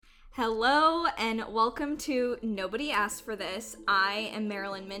Hello and welcome to Nobody Asked for This. I am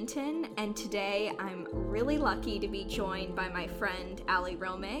Marilyn Minton, and today I'm really lucky to be joined by my friend Ali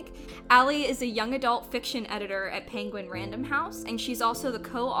Romig. Ali is a young adult fiction editor at Penguin Random House, and she's also the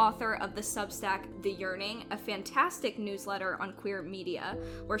co-author of the substack The Yearning, a fantastic newsletter on queer media,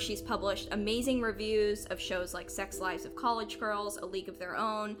 where she's published amazing reviews of shows like Sex Lives of College Girls, A League of Their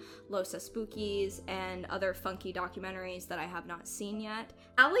Own, Los Spookies, and other funky documentaries that I have not seen yet.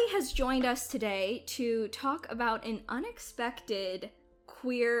 Ali has joined us today to talk about an unexpected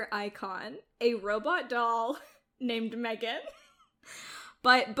queer icon, a robot doll named Megan.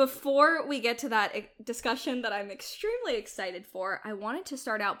 But before we get to that discussion that I'm extremely excited for, I wanted to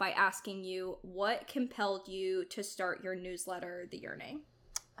start out by asking you what compelled you to start your newsletter, The Yearning?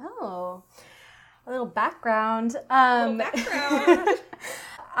 Oh, a little background.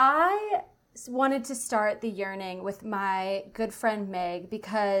 I wanted to start The Yearning with my good friend Meg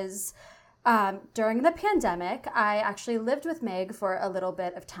because during the pandemic, I actually lived with Meg for a little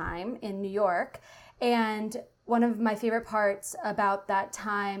bit of time in New York. And one of my favorite parts about that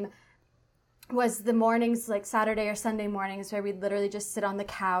time was the mornings, like Saturday or Sunday mornings, where we'd literally just sit on the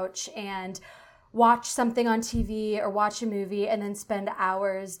couch and watch something on TV or watch a movie and then spend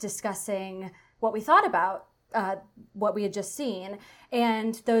hours discussing what we thought about what we had just seen.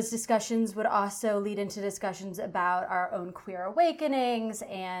 And those discussions would also lead into discussions about our own queer awakenings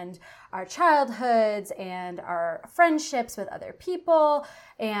and our childhoods and our friendships with other people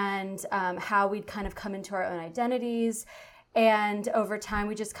and how we'd kind of come into our own identities. And over time,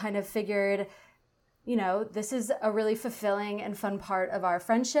 we just kind of figured, you know, this is a really fulfilling and fun part of our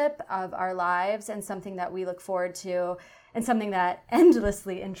friendship, of our lives, and something that we look forward to and something that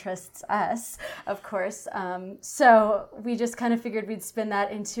endlessly interests us, of course. So we just kind of figured we'd spin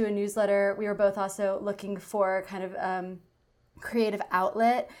that into a newsletter. We were both also looking for kind of creative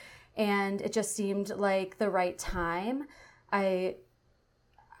outlet, and it just seemed like the right time. I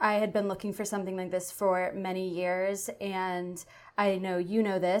had been looking for something like this for many years, and I know you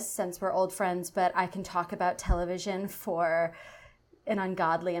know this since we're old friends, but I can talk about television for an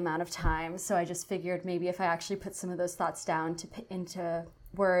ungodly amount of time. So I just figured maybe if I actually put some of those thoughts down into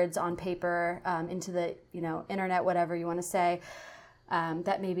words on paper, into the internet, whatever you want to say,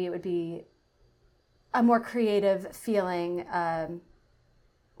 that maybe it would be a more creative feeling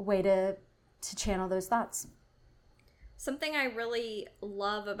way to channel those thoughts. Something I really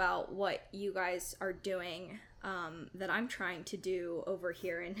love about what you guys are doing, that I'm trying to do over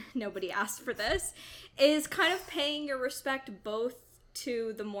here, and nobody asked for this, is kind of paying your respect both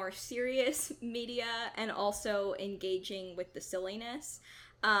to the more serious media and also engaging with the silliness.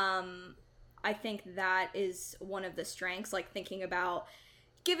 I think that is one of the strengths, like thinking about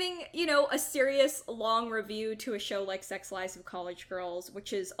giving, a serious long review to a show like Sex Lives of College Girls,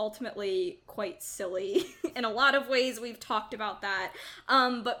 which is ultimately quite silly. In a lot of ways, we've talked about that.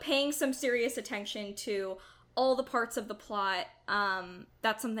 But paying some serious attention to all the parts of the plot,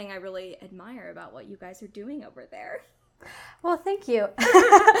 that's something I really admire about what you guys are doing over there. Well, thank you.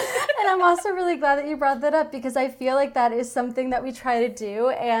 And I'm also really glad that you brought that up, because I feel like that is something that we try to do.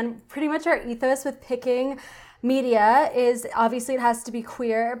 And pretty much our ethos with picking media is, obviously it has to be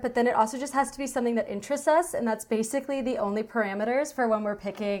queer, but then it also just has to be something that interests us. And that's basically the only parameters for when we're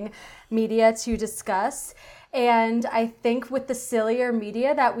picking media to discuss. And I think with the sillier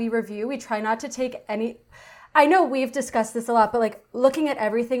media that we review, we try not to take any... I know we've discussed this a lot, but like looking at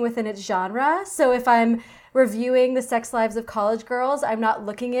everything within its genre. So if I'm reviewing the Sex Lives of College Girls, I'm not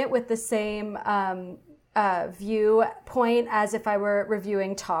looking at it with the same viewpoint as if I were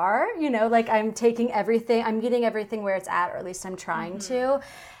reviewing Tar. Like I'm taking everything, I'm meeting everything where it's at, or at least I'm trying to.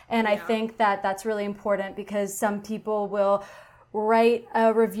 And I think that that's really important, because some people will write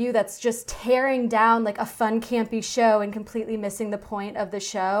a review that's just tearing down like a fun, campy show and completely missing the point of the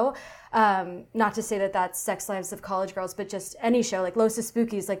show. Not to say that that's Sex Lives of College Girls, but just any show like Los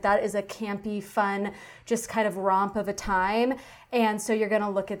Spookies, like that is a campy, fun, just kind of romp of a time. And so you're going to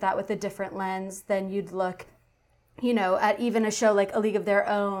look at that with a different lens than you'd look, at even a show like A League of Their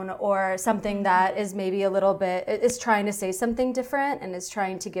Own, or something that is maybe a little bit, is trying to say something different and is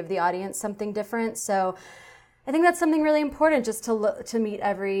trying to give the audience something different. So I think that's something really important, just to meet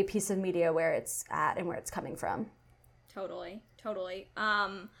every piece of media where it's at and where it's coming from. Totally.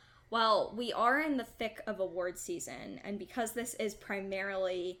 Well, we are in the thick of award season, and because this is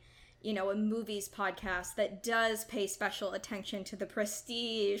primarily, a movies podcast that does pay special attention to the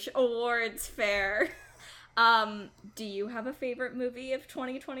prestige awards fair, do you have a favorite movie of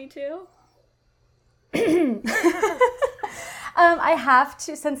 2022? I have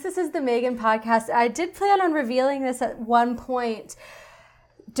to, since this is the M3GAN podcast, I did plan on revealing this at one point.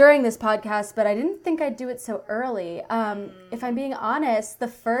 during this podcast, but I didn't think I'd do it so early. If I'm being honest, the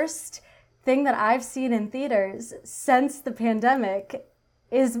first thing that I've seen in theaters since the pandemic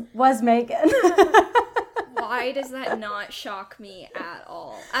was M3GAN. Why does that not shock me at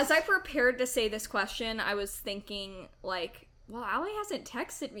all? As I prepared to say this question, I was thinking, like, well, Ali hasn't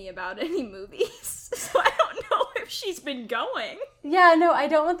texted me about any movies, so I don't know if she's been going. Yeah, no, I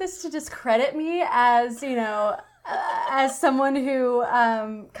don't want this to discredit me as, as someone who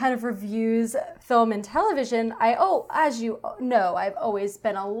kind of reviews film and television. As you know, I've always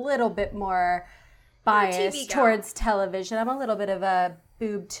been a little bit more biased towards television. I'm a little bit of a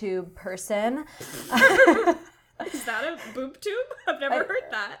boob tube person. Is that a boob tube? I've never heard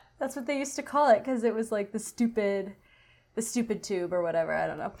that. That's what they used to call it, because it was like the stupid tube or whatever. I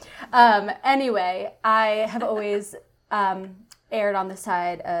don't know. Anyway, I have always aired on the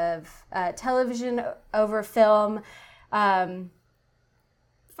side of television over film. And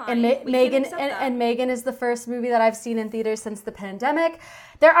M3GAN is the first movie that I've seen in theaters since the pandemic.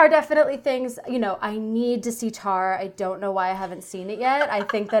 There are definitely things, I need to see Tar. I don't know why I haven't seen it yet. I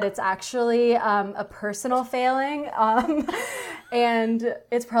think that it's actually a personal failing. And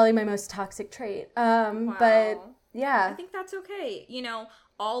it's probably my most toxic trait. Wow. But yeah. I think that's okay.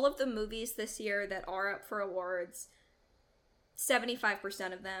 All of the movies this year that are up for awards,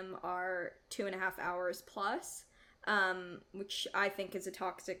 75% of them are 2.5 hours plus. Which I think is a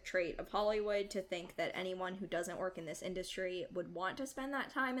toxic trait of Hollywood, to think that anyone who doesn't work in this industry would want to spend that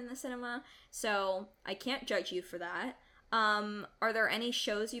time in the cinema. So I can't judge you for that. Are there any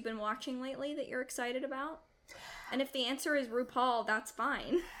shows you've been watching lately that you're excited about? And if the answer is RuPaul, that's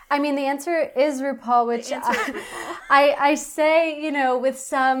fine. I mean, the answer is RuPaul, which I say, with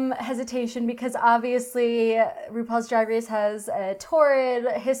some hesitation, because obviously RuPaul's Drag Race has a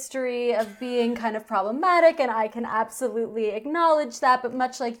torrid history of being kind of problematic, and I can absolutely acknowledge that. But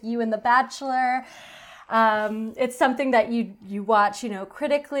much like you and The Bachelor, it's something that you watch,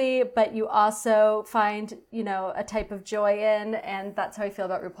 critically, but you also find, a type of joy in, and that's how I feel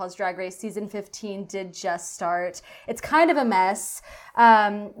about RuPaul's Drag Race. Season 15 did just start. It's kind of a mess.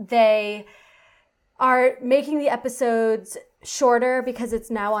 They are making the episodes shorter because it's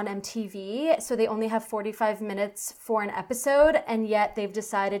now on MTV, so they only have 45 minutes for an episode, and yet they've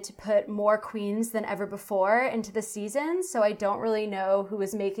decided to put more queens than ever before into the season, so I don't really know who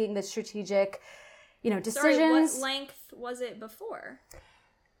is making the strategic decisions. Sorry, what length was it before?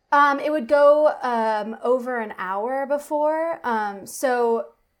 It would go over an hour before. So,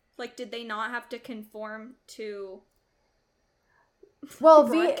 did they not have to conform to? Well,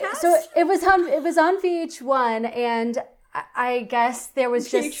 so it was on VH1, and I guess there was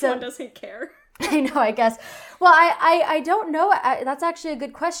just VH1 doesn't care. I know, I guess. Well, I don't know. That's actually a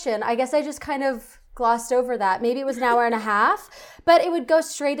good question. I guess I just kind of glossed over that. Maybe it was an hour and a half, but it would go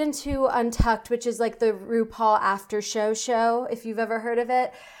straight into Untucked, which is like the RuPaul after show, if you've ever heard of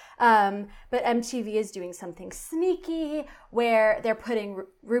it. But MTV is doing something sneaky where they're putting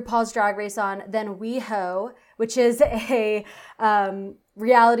RuPaul's Drag Race on, then WeHo, which is a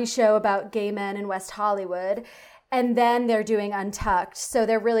reality show about gay men in West Hollywood, and then they're doing Untucked. So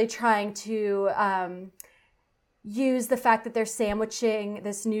they're really trying to use the fact that they're sandwiching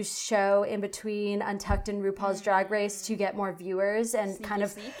this new show in between Untucked and RuPaul's Drag Race to get more viewers and kind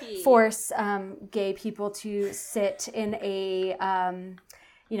of force gay people to sit in a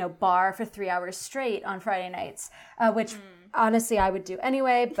bar for 3 hours straight on Friday nights, which honestly I would do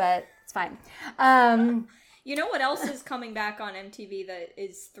anyway, but it's fine. You know what else is coming back on MTV that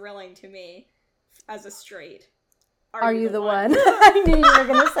is thrilling to me as a straight? Are you the one? I knew you were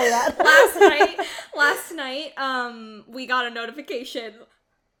going to say that. Last night, we got a notification.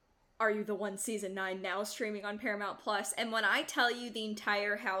 Are You the One Season 9 now streaming on Paramount Plus? And when I tell you, the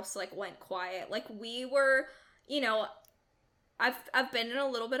entire house went quiet. We were, I've been in a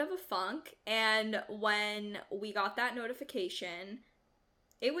little bit of a funk, and when we got that notification,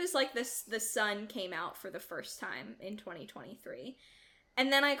 it was like the sun came out for the first time in 2023. And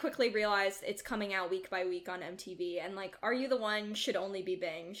then I quickly realized it's coming out week by week on MTV, and Are You the One should only be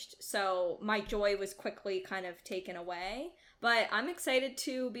binged. So my joy was quickly kind of taken away, but I'm excited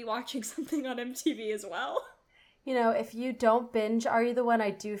to be watching something on MTV as well. If you don't binge Are You the One,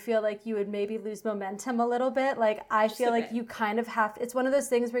 I do feel like you would maybe lose momentum a little bit. I feel like you kind of have, it's one of those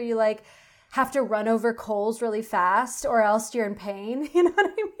things where you have to run over coals really fast or else you're in pain. You know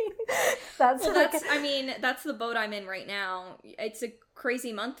what I mean? That's the boat I'm in right now. It's a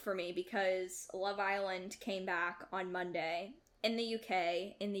crazy month for me because Love Island came back on Monday in the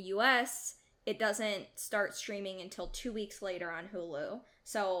UK. In the US, it doesn't start streaming until 2 weeks later on Hulu.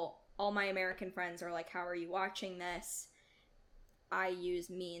 So all my American friends are like, how are you watching this? I use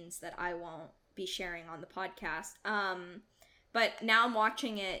means that I won't be sharing on the podcast. But now I'm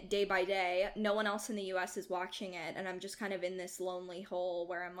watching it day by day. No one else in the US is watching it, and I'm just kind of in this lonely hole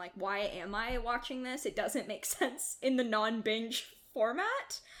where I'm like, why am I watching this? It doesn't make sense in the non-binge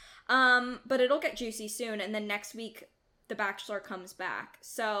format. But it'll get juicy soon, and then next week The Bachelor comes back.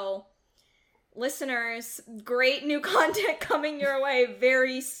 So, listeners, great new content coming your way.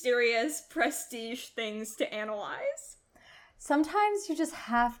 Very serious prestige things to analyze. Sometimes you just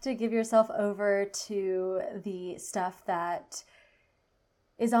have to give yourself over to the stuff that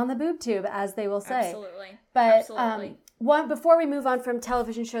is on the boob tube, as they will say. Absolutely. But before we move on from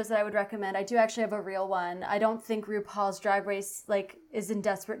television shows that I would recommend, I do actually have a real one. I don't think RuPaul's Drag Race is in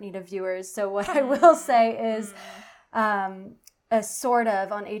desperate need of viewers. So what I will say is a sort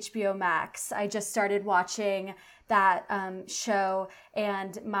of on HBO Max. I just started watching that show,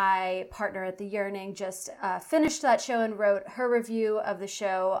 and my partner at the Yearning just finished that show and wrote her review of the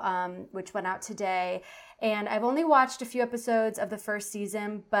show, which went out today. And I've only watched a few episodes of the first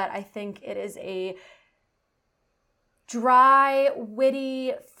season, but I think it is a dry,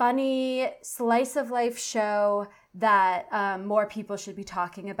 witty, funny, slice of life show that more people should be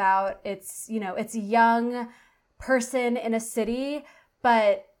talking about. It's a young person in a city,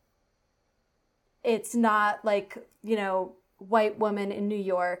 but it's not like, white woman in New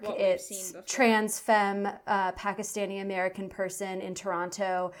York. It's trans femme, Pakistani American person in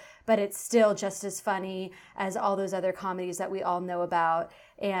Toronto, but it's still just as funny as all those other comedies that we all know about.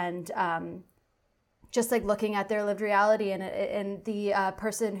 And just like looking at their lived reality, and the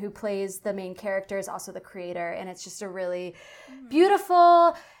person who plays the main character is also the creator. And it's just a really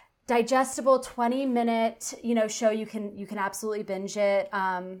beautiful, digestible 20-minute, show. You can absolutely binge it.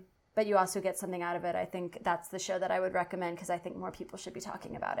 But you also get something out of it. I think that's the show that I would recommend because I think more people should be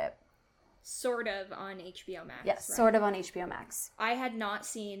talking about it. Sort of on HBO Max. Yes, right? Sort of on HBO Max. I had not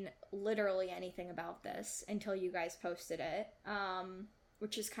seen literally anything about this until you guys posted it,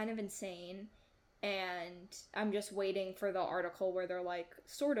 which is kind of insane. And I'm just waiting for the article where they're like,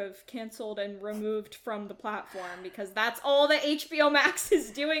 sort of canceled and removed from the platform, because that's all that HBO Max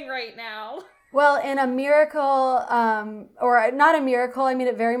is doing right now. Well, in a miracle, or not a miracle, I mean,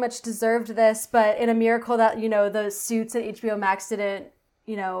 it very much deserved this, but in a miracle that, the suits at HBO Max didn't,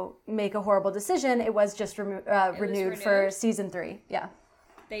 make a horrible decision, it was just renewed for season 3. Yeah.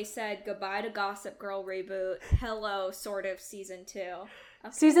 They said goodbye to Gossip Girl reboot. Hello, sort of season 2. Okay,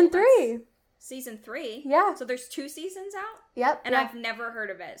 season 3. Season 3? Yeah. So there's 2 seasons out? Yep. And I've never heard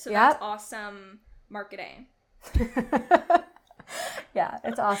of it. So that's awesome marketing. Yeah,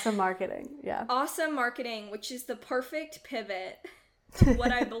 it's awesome marketing. Yeah. Awesome marketing, which is the perfect pivot to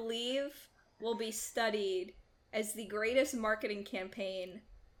what I believe will be studied as the greatest marketing campaign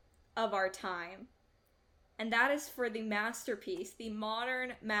of our time. And that is for the masterpiece, the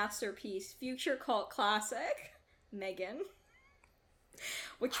modern masterpiece, future cult classic, M3GAN,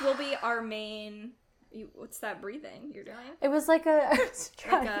 which will be our main... What's that breathing you're doing? It was like I was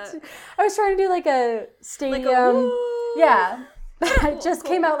trying to do like a stadium. Like a woo! Yeah. Cool, it just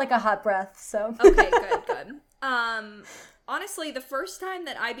came out like a hot breath, so. Okay, good. Honestly, the first time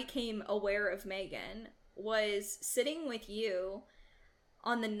that I became aware of M3GAN was sitting with you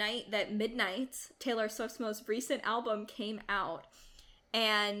on the night that Midnight, Taylor Swift's most recent album, came out.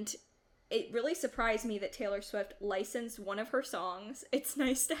 And it really surprised me that Taylor Swift licensed one of her songs, It's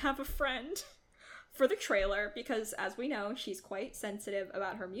Nice to Have a Friend, for the trailer, because as we know, she's quite sensitive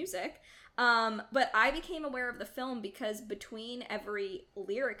about her music. But I became aware of the film because between every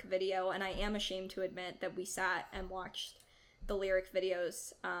lyric video, and I am ashamed to admit that we sat and watched the lyric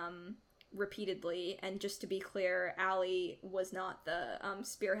videos repeatedly, and just to be clear, Ali was not the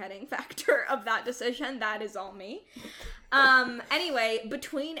spearheading factor of that decision. That is all me. Anyway,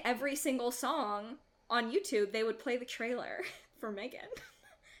 between every single song on YouTube, they would play the trailer for M3GAN.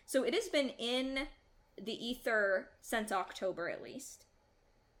 So it has been in the ether since October at least.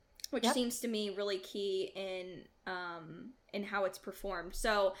 Which seems to me really key in how it's performed.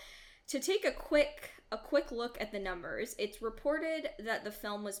 So, to take a quick look at the numbers, it's reported that the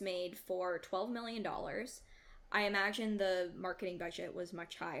film was made for $12 million. I imagine the marketing budget was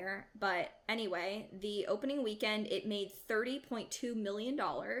much higher, but anyway, the opening weekend it made $30.2 million.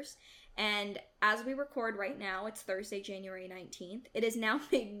 And as we record right now, it's Thursday, January 19th. It has now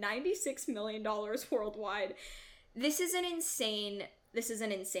made $96 million worldwide. This is an insane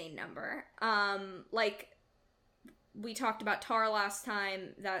number. Like we talked about Tar last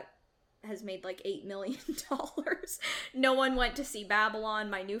time, that has made like $8 million. No one went to see Babylon,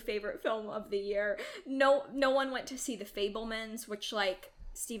 my new favorite film of the year. No one went to see The Fabelmans, which like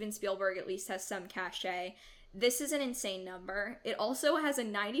Steven Spielberg at least has some cachet. this is an insane number. It also has a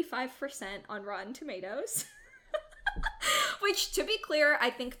 95% on Rotten Tomatoes. Which, to be clear, I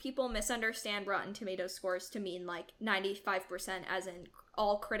think people misunderstand Rotten Tomatoes scores to mean like 95% as in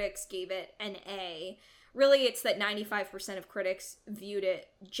all critics gave it an A. Really, it's that 95% of critics viewed it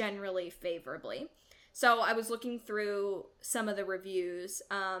generally favorably. So I was looking through some of the reviews,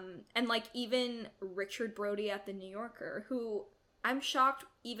 and like even Richard Brody at The New Yorker, who I'm shocked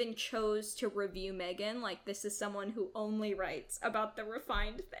even chose to review M3GAN. Like, this is someone who only writes about the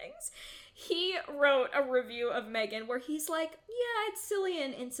refined things. He wrote a review of M3GAN where he's like, yeah, it's silly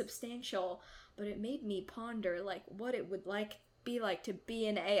and insubstantial, but it made me ponder, like, what it would be like to be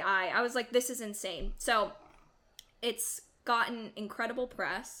an AI. I was like, this is insane. So, it's gotten incredible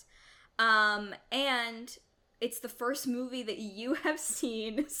press, and it's the first movie that you have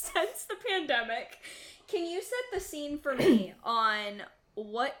seen since the pandemic. Can you set the scene for me on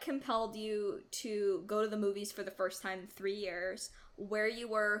what compelled you to go to the movies for the first time in 3 years, where you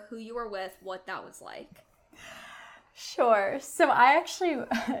were, who you were with, what that was like? Sure. So I actually,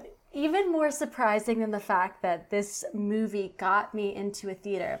 even more surprising than the fact that this movie got me into a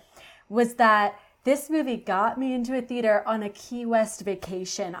theater, was that this movie got me into a theater on a Key West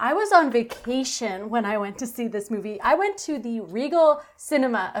vacation. I was on vacation when I went to see this movie. I went to the Regal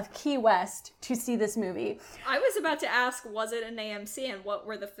Cinema of Key West to see this movie. I was about to ask, was it an AMC and what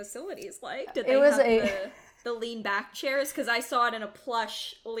were the facilities like? Did they have the lean back chairs? Because I saw it in a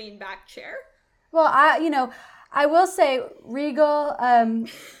plush lean back chair. Well, I will say Regal,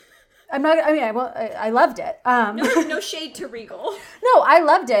 I loved it. No shade to Regal. No, I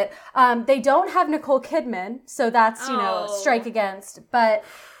loved it. They don't have Nicole Kidman, so that's, strike against. But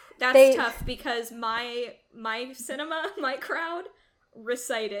that's tough because my cinema, my crowd,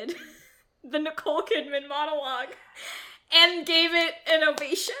 recited the Nicole Kidman monologue and gave it an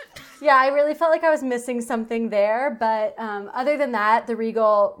ovation. Yeah, I really felt like I was missing something there. But other than that, the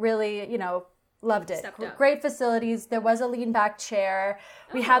Regal really, loved it. Great facilities. There was a lean back chair.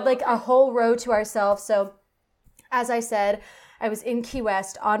 We had a whole row to ourselves. So as I said, I was in Key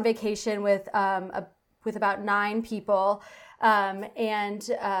West on vacation with about 9 people. And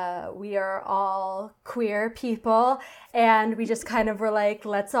we are all queer people. And we just kind of were like,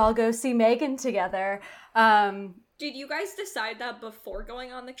 let's all go see M3GAN together. Did you guys decide that before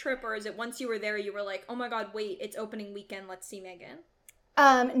going on the trip? Or is it once you were there, you were like, oh my God, wait, it's opening weekend. Let's see M3GAN.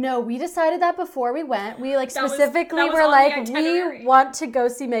 No, we decided that before we went. We specifically were like, we want to go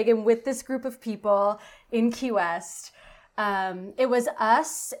see M3GAN with this group of people in Key West. It was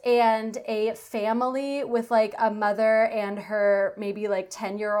us and a family with a mother and her maybe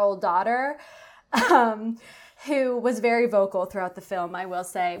 10-year-old daughter, who was very vocal throughout the film, I will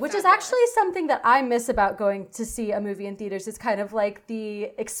say, which is actually something that I miss about going to see a movie in theaters. It's kind of like the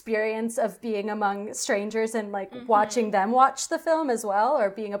experience of being among strangers and watching them watch the film as well,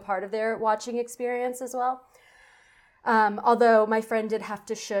 or being a part of their watching experience as well. Although my friend did have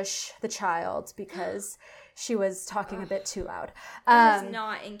to shush the child because she was talking a bit too loud. That is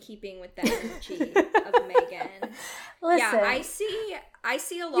not in keeping with the energy of M3GAN. Listen, yeah, I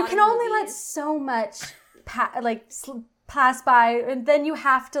see a lot. You can only let so much pass by, and then you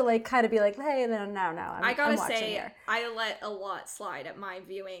have to kind of be like, hey, no, I gotta say, here. I let a lot slide at my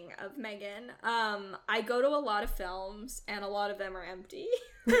viewing of M3GAN. I go to a lot of films, and a lot of them are empty.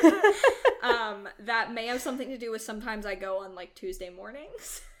 That may have something to do with sometimes I go on Tuesday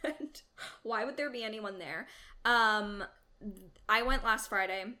mornings. And why would there be anyone there? I went last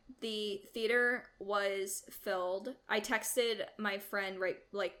Friday. The theater was filled. I texted my friend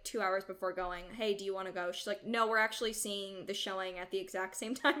right 2 hours before going, hey, do you want to go? She's like, no, we're actually seeing the showing at the exact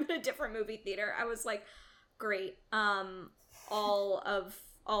same time at a different movie theater. I was like, great. All of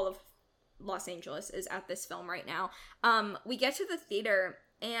Los Angeles is at this film right now. We get to the theater,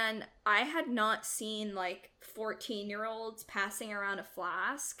 and I had not seen 14-year-olds passing around a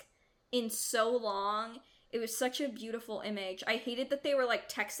flask in so long. It was such a beautiful image. I hated that they were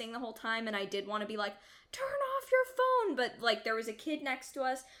texting the whole time, and I did want to be like, turn off your phone. But there was a kid next to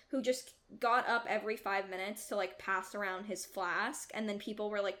us who just got up every 5 minutes to pass around his flask, and then people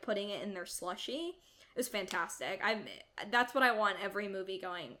were putting it in their slushie. It was fantastic. That's what I want every movie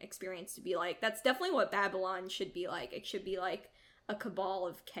going experience to be like. That's definitely what Babylon should be like. It should be a cabal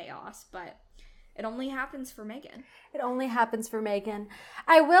of chaos, but it only happens for M3GAN. It only happens for M3GAN.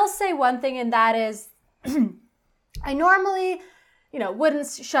 I will say one thing, and that is, I normally, wouldn't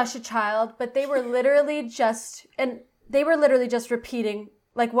shush a child, but they were literally just repeating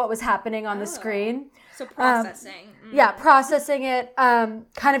what was happening on the screen. So processing. Yeah, processing it, kind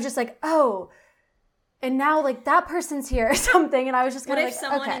of just oh, and now that person's here or something, and I was just kind of what if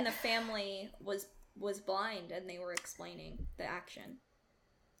someone in the family was was blind and they were explaining the action.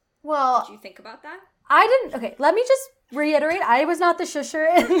 Well, did you think about that? I didn't. Okay, let me just reiterate. I was not the shusher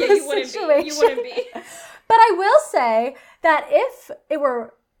in this situation. You wouldn't be. But I will say that if it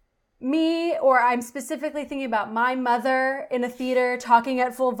were me, or I'm specifically thinking about my mother in a theater talking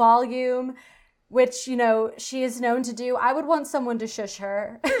at full volume, which, you know, she is known to do, I would want someone to shush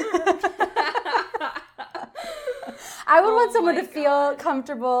her. I would want someone to feel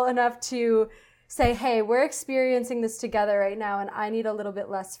comfortable enough to say, hey, we're experiencing this together right now, and I need a little bit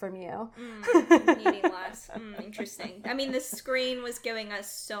less from you. Needing less. Interesting. I mean, the screen was giving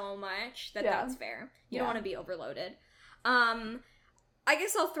us so much that's fair. You don't want to be overloaded. I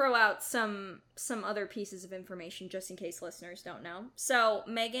guess I'll throw out some other pieces of information just in case listeners don't know. So,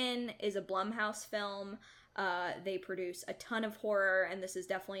 M3GAN is a Blumhouse film. They produce a ton of horror, and this is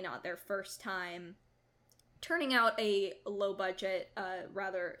definitely not their first time turning out a low-budget,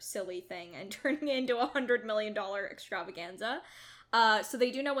 rather silly thing and turning it into a $100 million extravaganza. So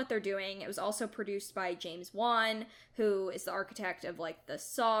they do know what they're doing. It was also produced by James Wan, who is the architect of, like, the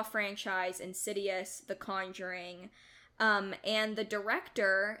Saw franchise, Insidious, The Conjuring. And the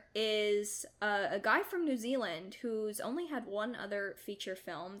director is a guy from New Zealand who's only had one other feature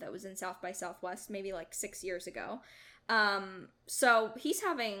film that was in South by Southwest, maybe like 6 years ago. So he's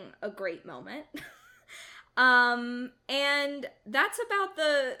having a great moment. And that's about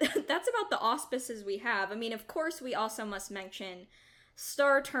the auspices we have. I mean, of course, we also must mention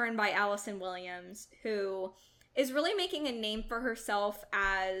Star Turn by Allison Williams, who is really making a name for herself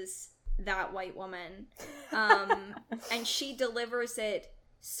as that white woman. And she delivers it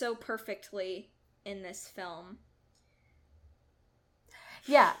so perfectly in this film.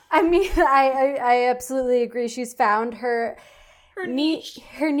 Yeah, I mean, I absolutely agree. She's found her niche,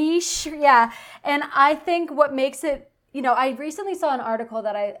 yeah. And I think what makes it, you know, I recently saw an article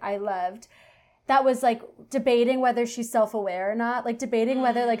that I loved that was like debating whether she's self-aware or not, like debating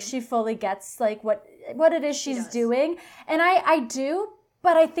whether like she fully gets like what it is she's doing. And I do,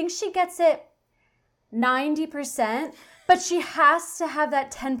 but I think she gets it 90%, but she has to have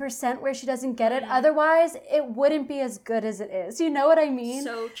that 10% where she doesn't get it. Otherwise, it wouldn't be as good as it is. You know what I mean?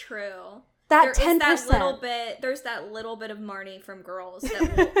 So true. That 10%. There's that little bit of Marnie from Girls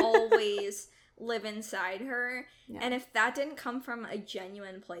that will always live inside her. Yeah. And if that didn't come from a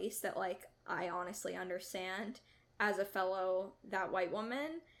genuine place that, like, I honestly understand as a fellow that white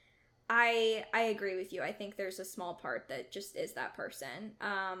woman, I agree with you. I think there's a small part that just is that person.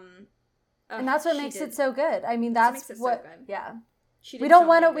 And that's what makes it so good. I mean, that's what, so yeah. We don't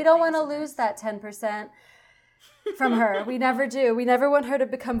want to lose that 10% from her. We never do. We never want her to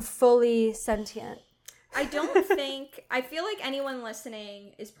become fully sentient. I feel like anyone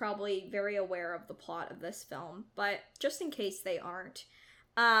listening is probably very aware of the plot of this film, but just in case they aren't.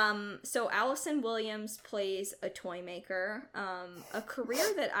 So Allison Williams plays a toy maker, a career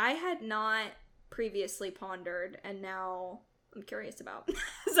that I had not previously pondered, and now I'm curious about.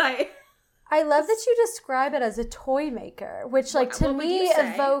 I love that you describe it as a toy maker, which, like, to me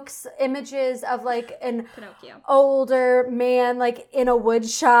evokes images of, like, an Pinocchio. Older man, like, in a wood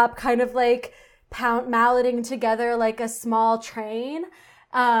shop, kind of, like, malleting together, like, a small train.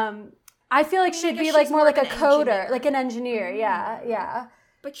 I feel like she'd be, like, more like a coder, engineer. Like an engineer, yeah.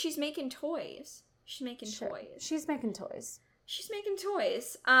 But she's making toys. She's making toys.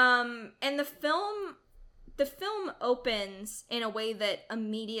 And the film opens in a way that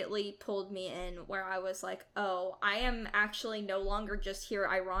immediately pulled me in, where I was like, oh, I am actually no longer just here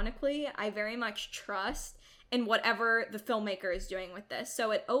ironically. I very much trust in whatever the filmmaker is doing with this.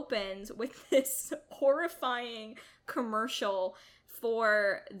 So it opens with this horrifying commercial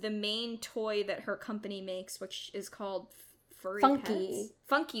for the main toy that her company makes, which is called Furry Pets.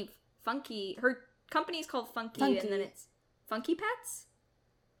 Funky. Her company's called Funky, and then it's Funky Pets?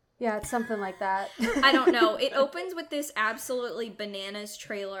 Yeah, it's something like that. I don't know. It opens with this absolutely bananas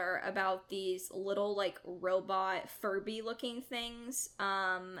trailer about these little, like, robot Furby-looking things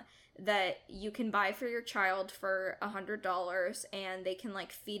that you can buy for your child for $100, and they can,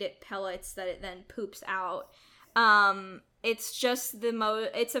 like, feed it pellets that it then poops out. It's just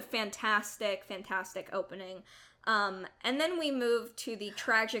it's a fantastic, fantastic opening. And then we move to the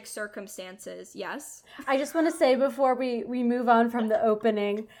tragic circumstances. Yes? I just want to say before we move on from the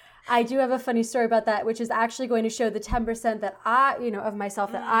opening, I do have a funny story about that, which is actually going to show the 10% that of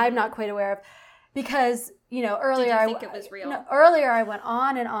myself that I'm not quite aware of. Because, earlier Did you think it was real? Earlier I went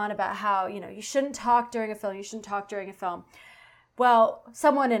on and on about how, you shouldn't talk during a film. Well,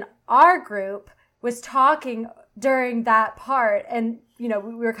 someone in our group was talking during that part, and, we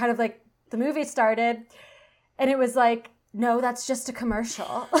were kind of like, the movie started, and it was like, no, that's just a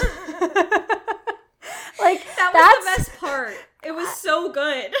commercial. That was the best part. It was so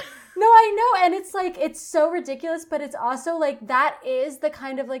good. No, I know. And it's like, it's so ridiculous, but it's also like, that is the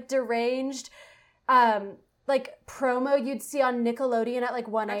kind of like deranged, like promo you'd see on Nickelodeon at like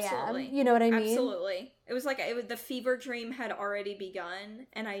 1 a.m. Absolutely. You know what I mean? Absolutely. It was like, the fever dream had already begun,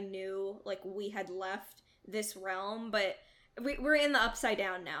 and I knew like we had left this realm, but we're in the upside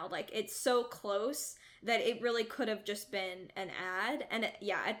down now. Like, it's so close that it really could have just been an ad. And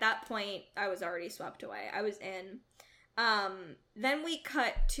at that point, I was already swept away. I was in. Then we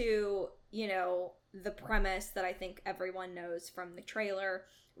cut to, you know, the premise that I think everyone knows from the trailer,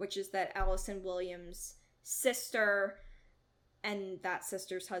 which is that Allison Williams' sister and that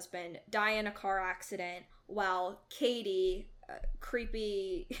sister's husband die in a car accident, while Katie,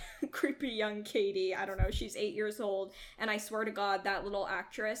 creepy young Katie, I don't know, she's 8 years old, and I swear to God, that little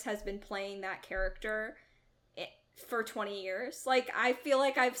actress has been playing that character for 20 years. Like, I feel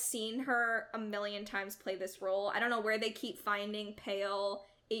like I've seen her a million times play this role. I don't know where they keep finding pale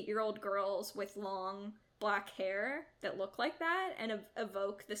 8-year-old girls with long black hair that look like that and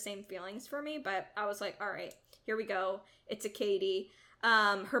evoke the same feelings for me, but I was like, all right, here we go. It's a Katie.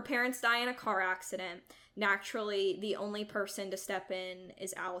 Her parents die in a car accident. Naturally, the only person to step in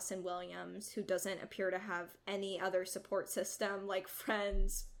is Allison Williams, who doesn't appear to have any other support system, like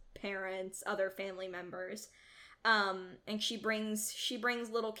friends, parents, other family members. And she brings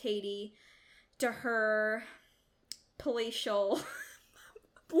little Katie to her palatial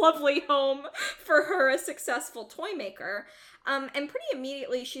lovely home for her, a successful toy maker. And pretty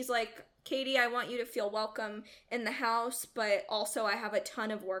immediately she's like, Katie, I want you to feel welcome in the house, but also I have a ton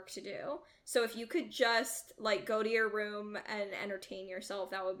of work to do. So if you could just like go to your room and entertain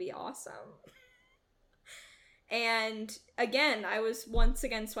yourself, that would be awesome. And again, I was once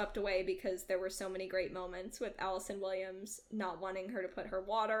again swept away because there were so many great moments with Allison Williams not wanting her to put her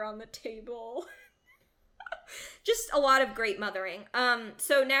water on the table. Just a lot of great mothering.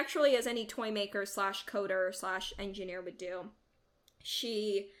 So naturally, as any toy maker / coder / engineer would do,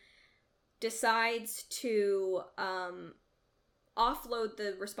 she decides to offload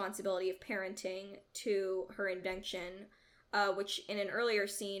the responsibility of parenting to her invention, which in an earlier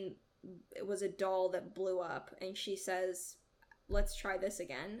scene, it was a doll that blew up, and she says, let's try this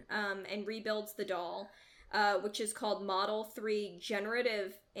again, and rebuilds the doll, which is called Model 3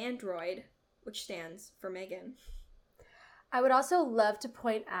 Generative Android, which stands for M3GAN. I would also love to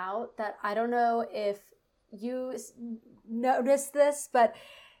point out that I don't know if you noticed this, but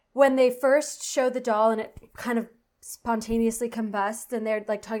when they first show the doll and it kind of spontaneously combusts, and they're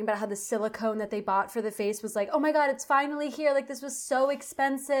like talking about how the silicone that they bought for the face was like, oh my God, it's finally here. Like, this was so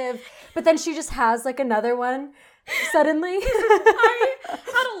expensive. But then she just has like another one suddenly. I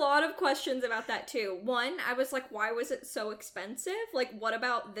had a lot of questions about that too. One, I was like, why was it so expensive? Like, what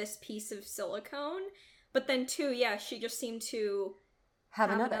about this piece of silicone? But then two, yeah, she just seemed to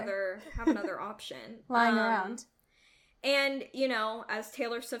have another option lying around. And, you know, as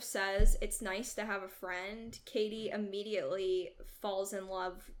Taylor Swift says, it's nice to have a friend. Katie immediately falls in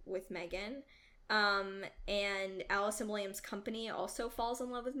love with M3GAN. And Allison Williams' company also falls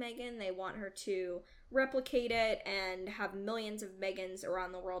in love with M3GAN. They want her to replicate it and have millions of M3GANs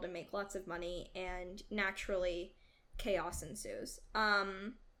around the world and make lots of money. And naturally, chaos ensues.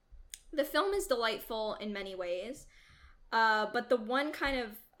 The film is delightful in many ways. But the one kind of,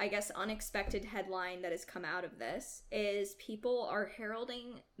 I guess, unexpected headline that has come out of this is people are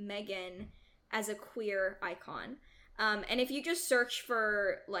heralding M3GAN as a queer icon. And if you just search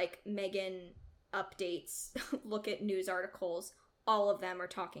for, like, M3GAN updates, look at news articles, all of them are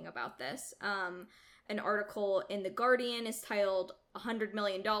talking about this. An article in The Guardian is titled $100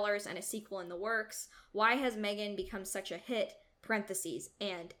 million and a sequel in the works. Why has M3GAN become such a hit? Parentheses,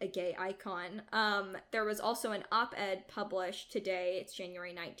 and a gay icon. There was also an op-ed published today, it's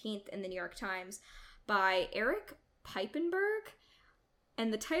January 19th, in the New York Times by Eric Piepenberg,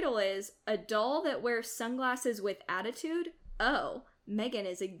 and the title is A Doll That Wears Sunglasses with Attitude? Oh, M3GAN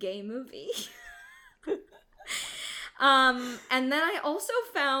is a gay movie. And then I also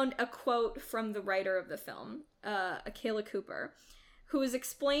found a quote from the writer of the film, Akela Cooper, who was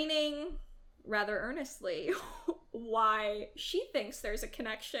explaining rather earnestly why she thinks there's a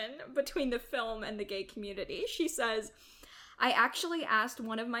connection between the film and the gay community. She says, I actually asked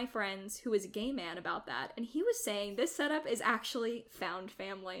one of my friends who is a gay man about that, and he was saying this setup is actually found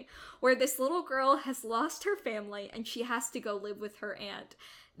family, where this little girl has lost her family and she has to go live with her aunt.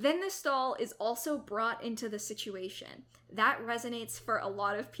 Then this doll is also brought into the situation. That resonates for a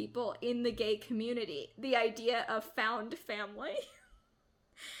lot of people in the gay community, the idea of found family.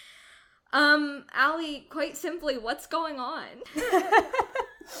 Ali, quite simply, what's going on?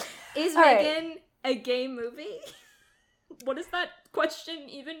 Is M3GAN a gay movie? What does that question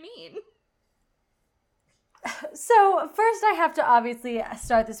even mean? So first I have to obviously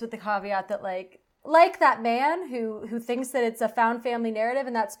start this with the caveat that like that man who thinks that it's a found family narrative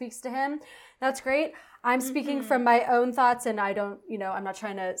and that speaks to him, that's great. I'm speaking from my own thoughts, and I don't, I'm not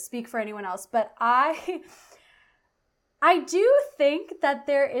trying to speak for anyone else, but I do think that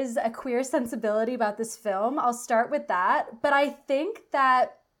there is a queer sensibility about this film. I'll start with that. But I think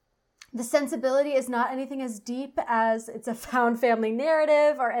that the sensibility is not anything as deep as it's a found family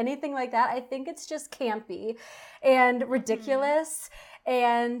narrative or anything like that. I think it's just campy and ridiculous,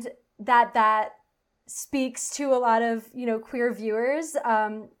 and that speaks to a lot of, queer viewers.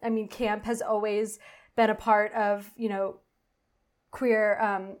 Camp has always been a part of, queer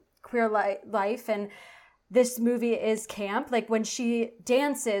life, and this movie is camp. Like when she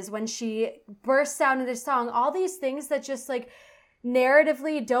dances, when she bursts out into song, all these things that just like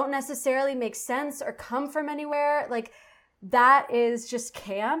narratively don't necessarily make sense or come from anywhere, like that is just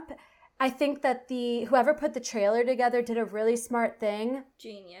camp. I think that whoever put the trailer together did a really smart thing.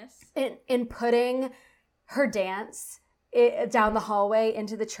 Genius. In putting her dance down the hallway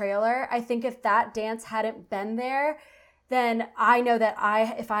into the trailer. I think if that dance hadn't been there, then I know that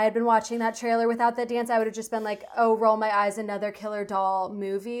if I had been watching that trailer without that dance, I would have just been like, oh, roll my eyes, another killer doll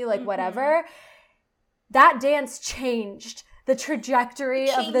movie, like whatever. That dance changed the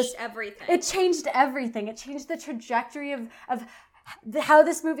trajectory of this. Everything. It changed everything. It changed the trajectory of how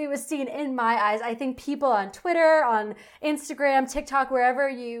this movie was seen in my eyes. I think people on Twitter, on Instagram, TikTok, wherever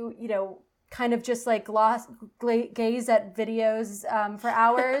you kind of just like gaze at videos for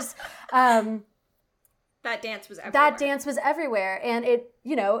hours. That dance was everywhere. That dance was everywhere. And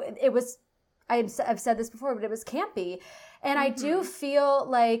it was, I've said this before, but it was campy. And I do feel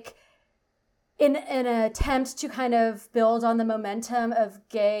like in an attempt to kind of build on the momentum of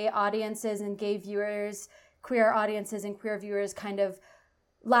gay audiences and gay viewers, queer audiences and queer viewers kind of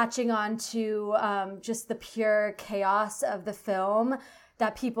latching on to just the pure chaos of the film,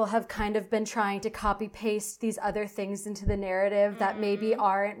 that people have kind of been trying to copy paste these other things into the narrative that maybe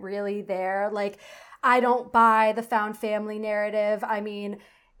aren't really there. Like, I don't buy the found family narrative. I mean,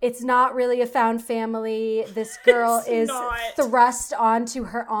 it's not really a found family. This girl is thrust onto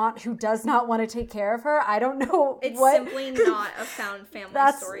her aunt who does not want to take care of her. I don't know. It's simply not a found family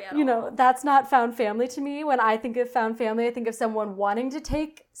story at all. That's not found family to me. When I think of found family, I think of someone wanting to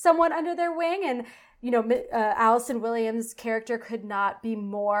take someone under their wing. And, Allison Williams' character could not be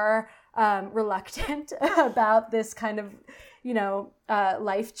more reluctant about this kind of,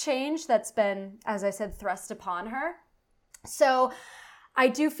 life change that's been, as I said, thrust upon her. So I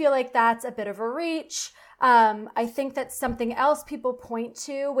do feel like that's a bit of a reach. I think that something else people point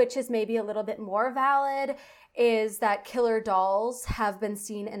to, which is maybe a little bit more valid, is that killer dolls have been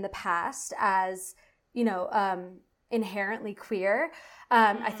seen in the past as, inherently queer.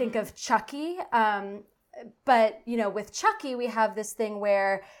 I think of Chucky. But, with Chucky, we have this thing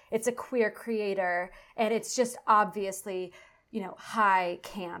where it's a queer creator and it's just obviously, high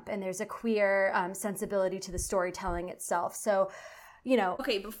camp, and there's a queer sensibility to the storytelling itself. So,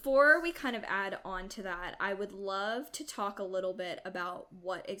 Okay, before we kind of add on to that, I would love to talk a little bit about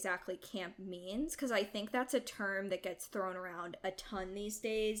what exactly camp means, because I think that's a term that gets thrown around a ton these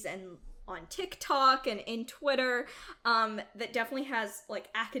days, and on TikTok and in Twitter, that definitely has like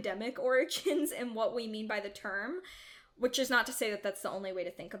academic origins in what we mean by the term, which is not to say that that's the only way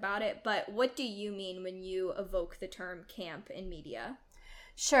to think about it, but what do you mean when you evoke the term camp in media?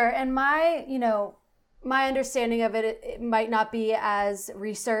 Sure, and my understanding of it might not be as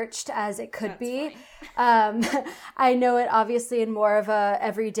researched as it could be. I know it obviously in more of a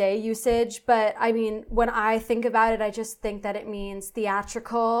everyday usage, but I mean, when I think about it, I just think that it means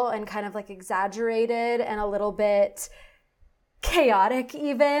theatrical and kind of like exaggerated and a little bit chaotic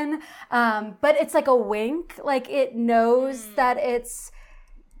even. But it's like a wink, like it knows that it's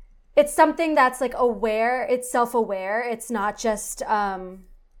something that's like aware, it's self-aware. It's not just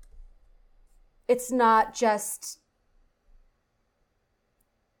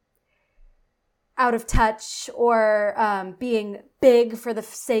out of touch or being big for the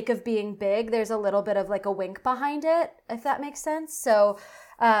sake of being big. There's a little bit of like a wink behind it, if that makes sense. So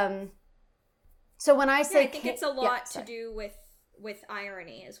when I say, I think it's a lot to do with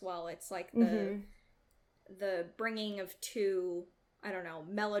irony as well. It's like the bringing of two, I don't know,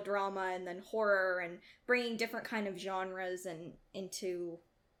 melodrama and then horror, and bringing different kind of genres and into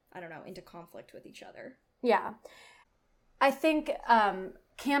conflict with each other. Yeah. I think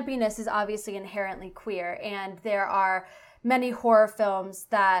campiness is obviously inherently queer, and there are many horror films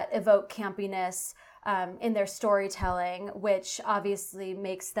that evoke campiness in their storytelling, which obviously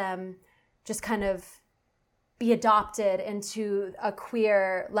makes them just kind of be adopted into a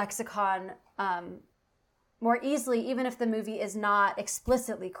queer lexicon more easily, even if the movie is not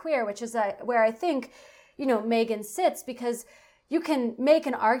explicitly queer, which is where I think, M3GAN sits, because you can make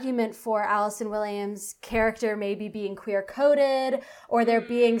an argument for Allison Williams' character maybe being queer-coded, or there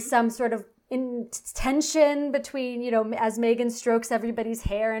being some sort of tension between, as M3GAN strokes everybody's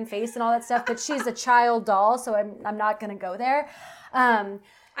hair and face and all that stuff, but she's a child doll, so I'm not going to go there.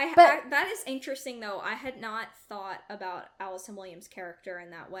 That is interesting, though. I had not thought about Allison Williams' character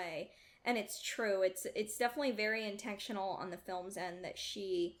in that way, and it's true. It's definitely very intentional on the film's end that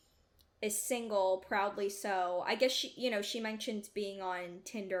she is single, proudly so. I guess she mentions being on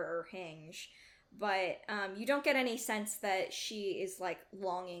Tinder or Hinge, but you don't get any sense that she is like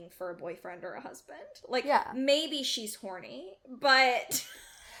longing for a boyfriend or a husband. Like, maybe she's horny, but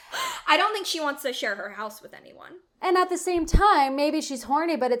I don't think she wants to share her house with anyone. And at the same time, maybe she's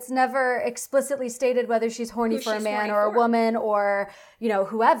horny, but it's never explicitly stated whether she's horny for a man or a woman or,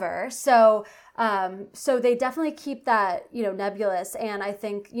 whoever. So they definitely keep that, nebulous. And I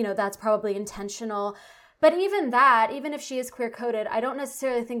think, that's probably intentional. But even if she is queer-coded, I don't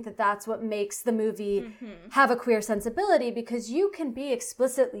necessarily think that that's what makes the movie have a queer sensibility, because you can be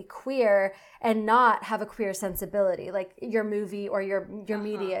explicitly queer and not have a queer sensibility, like your movie or your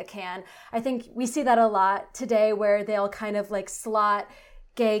media can. I think we see that a lot today, where they'll kind of like slot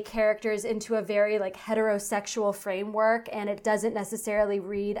gay characters into a very like heterosexual framework, and it doesn't necessarily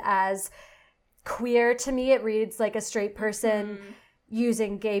read as queer to me. It reads like a straight person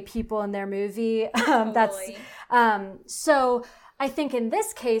using gay people in their movie. Totally. So I think in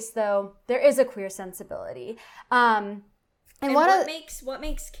this case, though, there is a queer sensibility. And what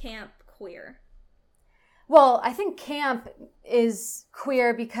makes camp queer? Well, I think camp is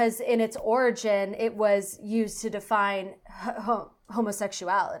queer because in its origin, it was used to define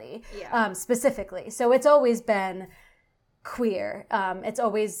homosexuality specifically. So it's always been queer. It's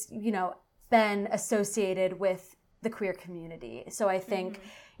always, been associated with the queer community. So I think,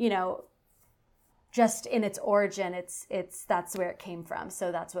 just in its origin, that's where it came from.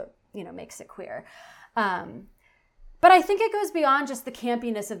 So that's what, makes it queer. But I think it goes beyond just the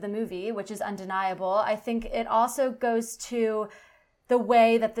campiness of the movie, which is undeniable. I think it also goes to the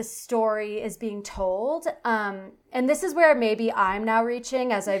way that the story is being told. And this is where maybe I'm now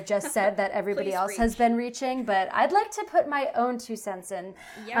reaching, as I've just said that everybody else has been reaching, but I'd like to put my own 2 cents in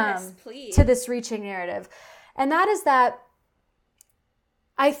to this reaching narrative. And that is that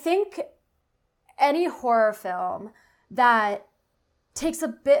I think any horror film that takes a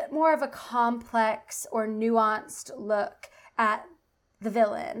bit more of a complex or nuanced look at the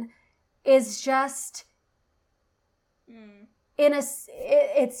villain is just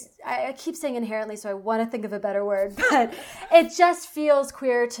I keep saying inherently, so I want to think of a better word, but it just feels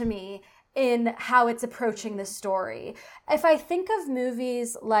queer to me in how it's approaching the story. If I think of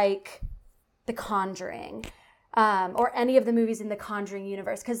movies like The Conjuring, or any of the movies in the Conjuring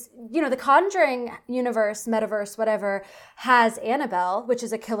universe, because, the Conjuring universe, metaverse, whatever, has Annabelle, which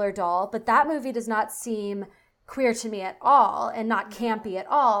is a killer doll, but that movie does not seem queer to me at all and not campy at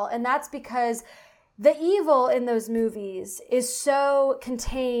all. And that's because the evil in those movies is so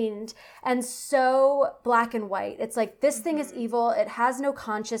contained and so black and white. It's like, this thing is evil. It has no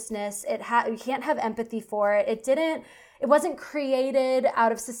consciousness. You can't have empathy for it. It wasn't created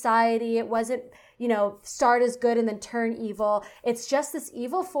out of society. It wasn't, start as good and then turn evil. It's just this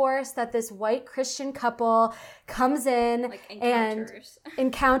evil force that this white Christian couple comes in and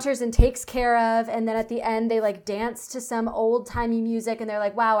encounters and takes care of. And then at the end, they dance to some old timey music and they're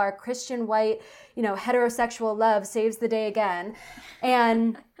like, wow, our Christian white, heterosexual love saves the day again.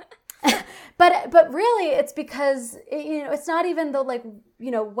 And but really it's because it's not even the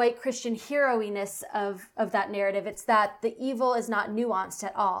white Christian hero-iness of that narrative. It's that the evil is not nuanced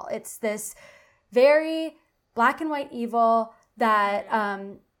at all. It's this very black and white evil that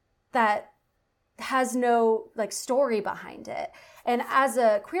that has no story behind it. And as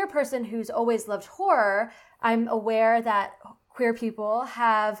a queer person who's always loved horror, I'm aware that queer people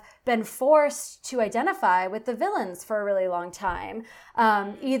have been forced to identify with the villains for a really long time,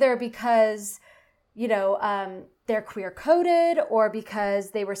 either because, they're queer-coded or because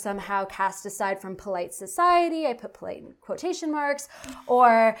they were somehow cast aside from polite society. I put polite in quotation marks.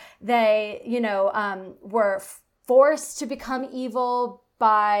 Or they, were forced to become evil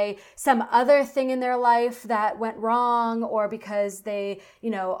by some other thing in their life that went wrong, or because they,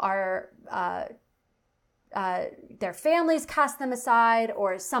 are... their families cast them aside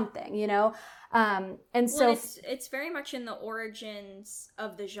or something, and so it's very much in the origins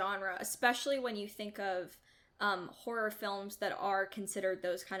of the genre, especially when you think of horror films that are considered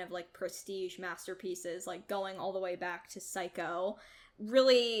those kind of like prestige masterpieces, like going all the way back to Psycho,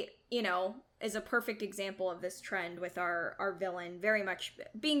 really, you know, is a perfect example of this trend with our villain very much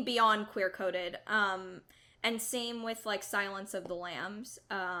being beyond queer-coded. And same with like Silence of the Lambs.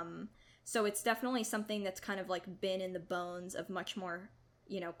 So it's definitely something that's kind of like been in the bones of much more,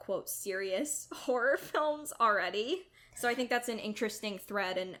 you know, quote, serious horror films already. So I think that's an interesting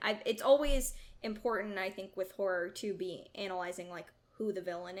thread, and it's always important, I think, with horror to be analyzing like who the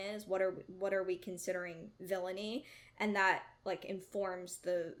villain is, what are we considering villainy, and that like informs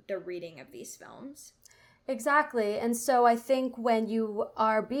the reading of these films. Exactly. And so I think when you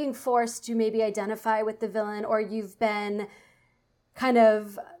are being forced to maybe identify with the villain, or you've been kind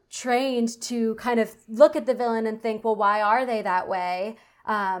of trained to kind of look at the villain and think, well, why are they that way?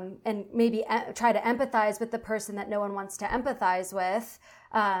 And maybe try to empathize with the person that no one wants to empathize with,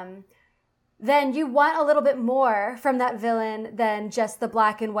 then you want a little bit more from that villain than just the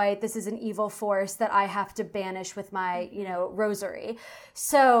black and white, this is an evil force that I have to banish with my, you know, rosary.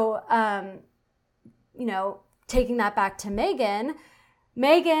 So, you know, taking that back to M3GAN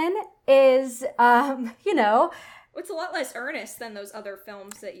is, you know... It's a lot less earnest than those other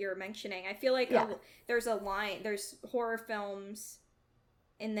films that you're mentioning. I feel like there's horror films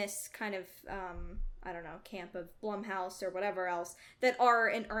in this kind of, I don't know, camp of Blumhouse or whatever else, that are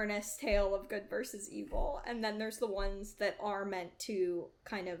an earnest tale of good versus evil. And then there's the ones that are meant to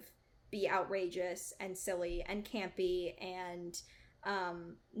kind of be outrageous and silly and campy and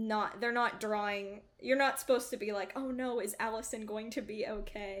you're not supposed to be like, oh no, is Allison going to be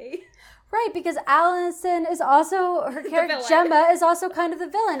okay? Right, because Allison is also, her character Gemma is also kind of the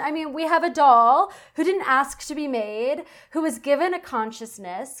villain. I mean, we have a doll who didn't ask to be made, who was given a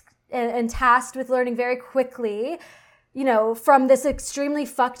consciousness and tasked with learning very quickly, you know, from this extremely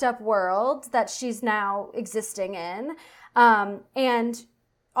fucked up world that she's now existing in. And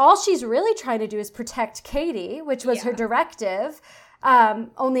all she's really trying to do is protect Katie, which was her directive.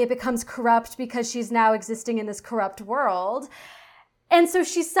 Only it becomes corrupt because she's now existing in this corrupt world. And so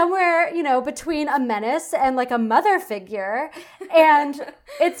she's somewhere, you know, between a menace and like a mother figure. And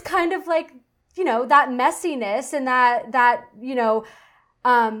it's kind of like, you know, that messiness and that, you know,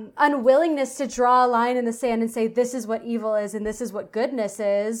 unwillingness to draw a line in the sand and say, this is what evil is and this is what goodness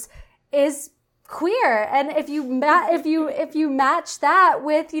is queer. And if you match that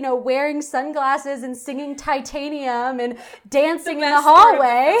with, you know, wearing sunglasses and singing Titanium and dancing in the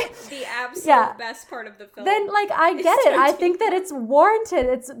hallway, the absolute best part of the film, then like I get it. I think that it's warranted.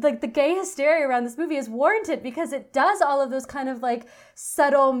 It's like the gay hysteria around this movie is warranted because it does all of those kind of like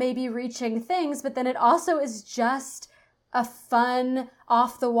subtle, maybe reaching things, but then it also is just a fun,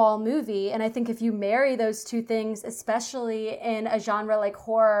 off-the-wall movie. And I think if you marry those two things, especially in a genre like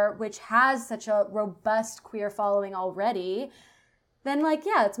horror, which has such a robust queer following already, then like,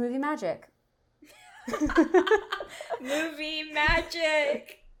 yeah, it's movie magic. Movie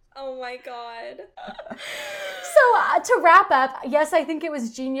magic! Oh my god. So to wrap up, yes, I think it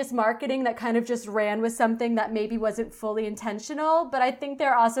was genius marketing that kind of just ran with something that maybe wasn't fully intentional, but I think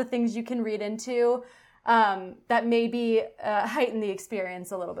there are also things you can read into that maybe heighten the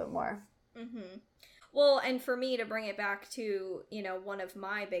experience a little bit more. Mm-hmm. Well, and for me to bring it back to, you know, one of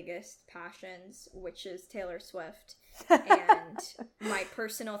my biggest passions, which is Taylor Swift, and my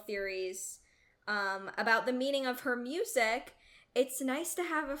personal theories about the meaning of her music, It's Nice to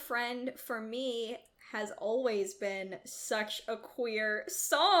Have a Friend, for me, has always been such a queer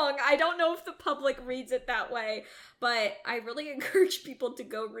song. I don't know if the public reads it that way, but I really encourage people to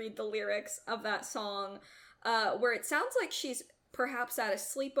go read the lyrics of that song, where it sounds like she's perhaps at a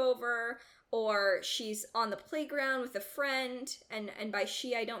sleepover, or she's on the playground with a friend, and by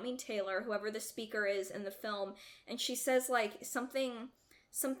she, I don't mean Taylor, whoever the speaker is in the film, and she says, like, something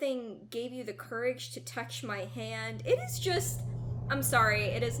gave you the courage to touch my hand. It is just... I'm sorry,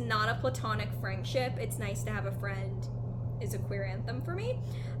 it is not a platonic friendship. It's Nice to Have a Friend is a queer anthem for me.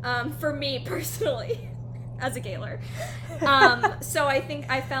 For me, personally, as a Gaylor. So I think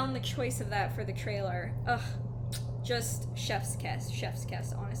I found the choice of that for the trailer. Ugh, just chef's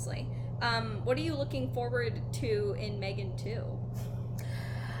kiss, honestly. What are you looking forward to in M3GAN 2?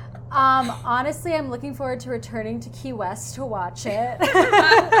 Honestly, I'm looking forward to returning to Key West to watch it.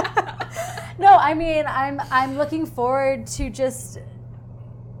 No, I mean, I'm looking forward to just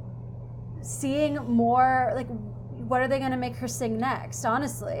seeing more, like, what are they going to make her sing next,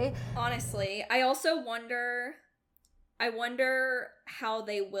 honestly. Honestly, I also wonder how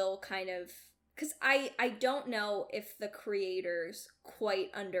they will kind of, because I don't know if the creators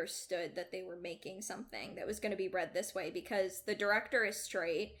quite understood that they were making something that was going to be read this way, because the director is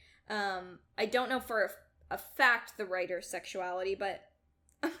straight. I don't know for fact the writer's sexuality, but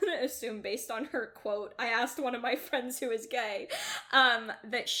I'm gonna assume based on her quote, I asked one of my friends who is gay,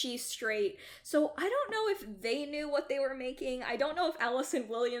 that she's straight. So I don't know if they knew what they were making. I don't know if Allison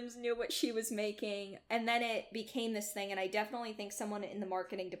Williams knew what she was making. And then it became this thing, and I definitely think someone in the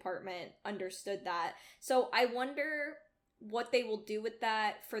marketing department understood that. So I wonder what they will do with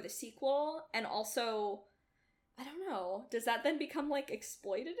that for the sequel, and also, I don't know, does that then become, like,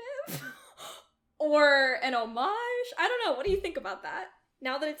 exploitative? Or an homage? I don't know, what do you think about that?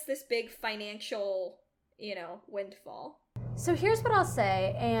 Now that it's this big financial, windfall. So here's what I'll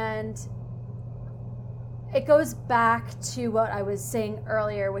say, and it goes back to what I was saying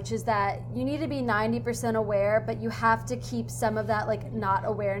earlier, which is that you need to be 90% aware, but you have to keep some of that, like, not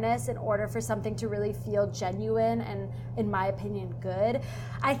awareness in order for something to really feel genuine and, in my opinion, good.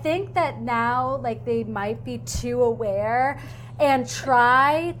 I think that now, like, they might be too aware and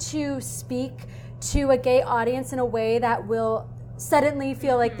try to speak to a gay audience in a way that will suddenly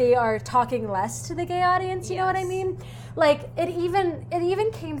feel like they are talking less to the gay audience, you know what I mean? Like, it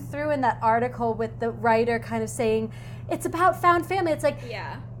even came through in that article with the writer kind of saying it's about found family. It's like,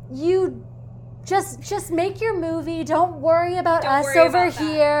 you just make your movie, don't worry about us over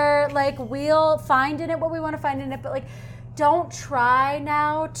here. Like, we'll find in it what we want to find in it, but, like, don't try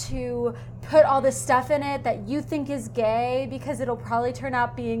now to put all this stuff in it that you think is gay, because it'll probably turn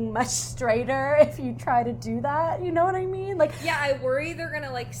out being much straighter if you try to do that. You know what I mean? Like, yeah, I worry they're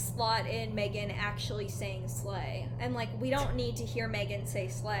gonna, like, slot in Megan actually saying slay. And, like, we don't need to hear Megan say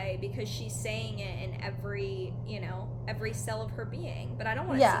slay because she's saying it in every cell of her being. But I don't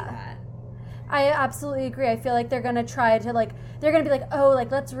want to see that. I absolutely agree. I feel like they're gonna try to, like, they're gonna be like, oh,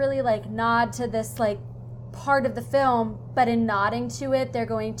 like, let's really, like, nod to this, like, part of the film, but in nodding to it, they're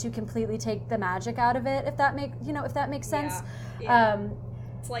going to completely take the magic out of it. If that makes sense. Yeah.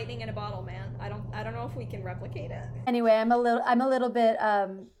 It's lightning in a bottle, man. I don't know if we can replicate it. Anyway, I'm a little bit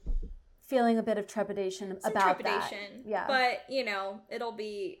feeling a bit of trepidation about that. Yeah. But it'll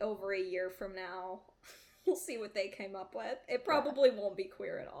be over a year from now. We'll see what they came up with. It probably won't be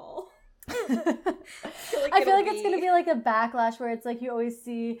queer at all. I feel like it's gonna be like a backlash where it's like you always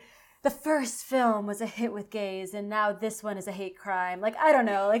see the first film was a hit with gays, and now this one is a hate crime. Like, I don't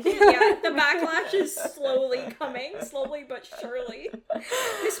know. Like, yeah, the backlash is slowly coming, slowly but surely.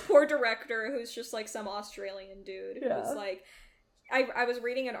 This poor director, who's just like some Australian dude, who's like, I was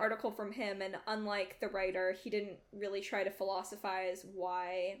reading an article from him, and unlike the writer, he didn't really try to philosophize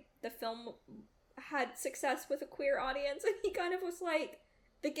why the film had success with a queer audience, and he kind of was like,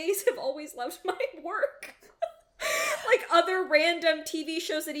 the gays have always loved my work. Like other random TV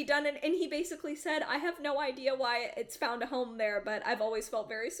shows that he'd done, and he basically said, I have no idea why it's found a home there, but I've always felt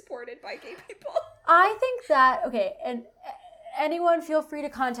very supported by gay people. I think that, okay, and anyone feel free to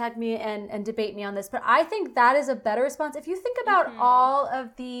contact me and debate me on this, but I think that is a better response. If you think about all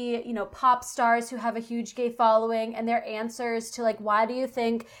of the, pop stars who have a huge gay following and their answers to, like, why do you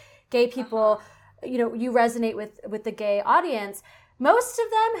think gay people, you resonate with the gay audience, most of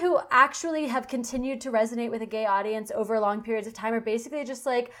them who actually have continued to resonate with a gay audience over long periods of time are basically just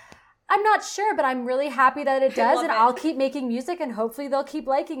like, I'm not sure, but I'm really happy that it does, and I'll keep making music, and hopefully they'll keep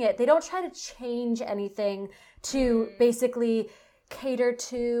liking it. They don't try to change anything to basically cater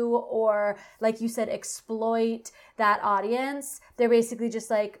to or, like you said, exploit that audience. They're basically just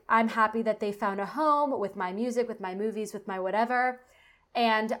like, I'm happy that they found a home with my music, with my movies, with my whatever,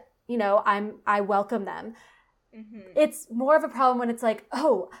 and, I welcome them. Mm-hmm. It's more of a problem when it's like,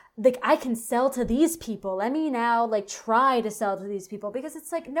 oh, like, I can sell to these people. Let me now, like, try to sell to these people, because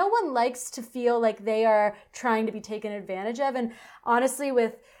it's like no one likes to feel like they are trying to be taken advantage of. And honestly,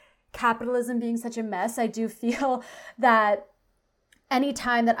 with capitalism being such a mess, I do feel that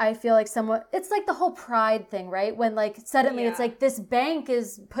anytime that I feel like someone, it's like the whole pride thing, right? When, like, suddenly it's like this bank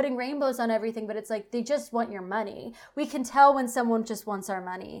is putting rainbows on everything, but it's like they just want your money. We can tell when someone just wants our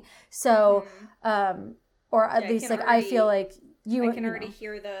money. So, or at least, like, I feel like I can already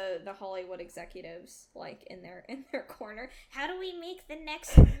hear the Hollywood executives, like, in their corner. How do we make the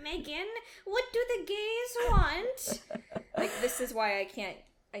next Megan? What do the gays want? Like, this is why I can't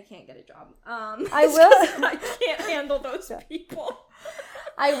get a job. I can't handle those people.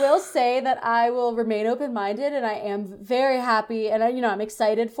 I will say that I will remain open-minded, and I am very happy, and I'm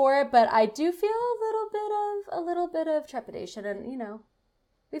excited for it, but I do feel a little bit of trepidation, and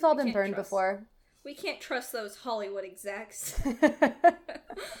we've all been burned before. We can't trust those Hollywood execs.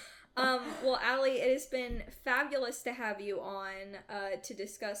 Well, Ali, it has been fabulous to have you on to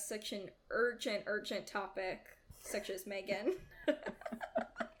discuss such an urgent topic such as Megan.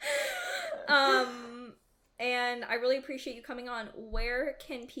 and I really appreciate you coming on. Where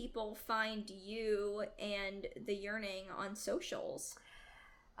can people find you and the Yearning on socials?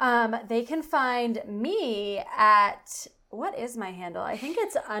 They can find me at, what is my handle? I think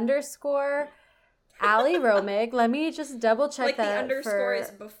it's _ Ali Romig. Let me just double check that. The underscore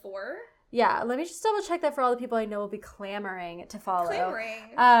is before? Yeah, let me just double check that for all the people I know will be clamoring to follow.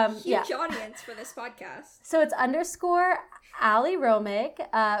 Huge audience for this podcast. So it's _ Ali Romig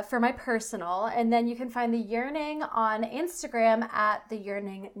for my personal, and then you can find the Yearning on Instagram at the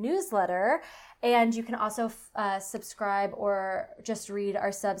Yearning newsletter, and you can also subscribe or just read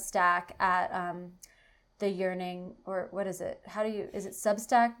our Substack at the Yearning, or what is it? Is it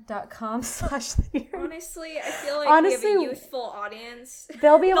substack.com/the Yearning? Honestly, I feel like we have a youthful audience.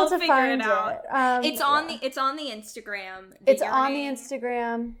 They'll be able to find it. It's on the Instagram. It's on the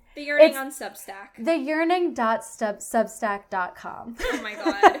Instagram. The Yearning on Substack. theyearning.substack.com. Oh my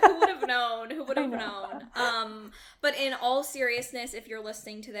god, who would have known? Who would have known? But in all seriousness, if you're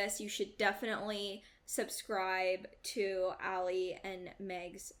listening to this, you should definitely subscribe to Ali and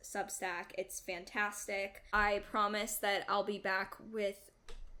Meg's Substack. It's fantastic. I promise that I'll be back with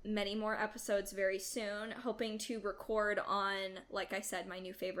many more episodes very soon, hoping to record on, like I said, my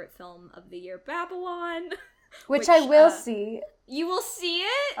new favorite film of the year, Babylon. Which I will see. You will see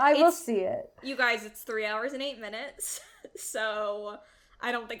it? I will see it. You guys, it's 3 hours and 8 minutes, so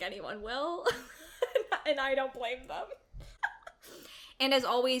I don't think anyone will, and I don't blame them. And as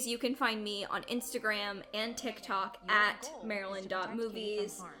always, you can find me on Instagram and TikTok at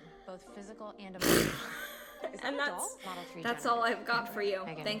Marilyn.movies. Both physical and emotional. And that's all I've got for you.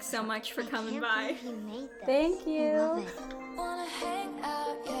 Thanks so much for coming by. Thank you. Wanna hang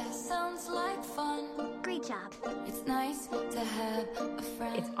out, yeah, sounds like fun. Great job. It's nice to have a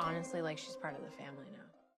friend. It's honestly like she's part of the family now.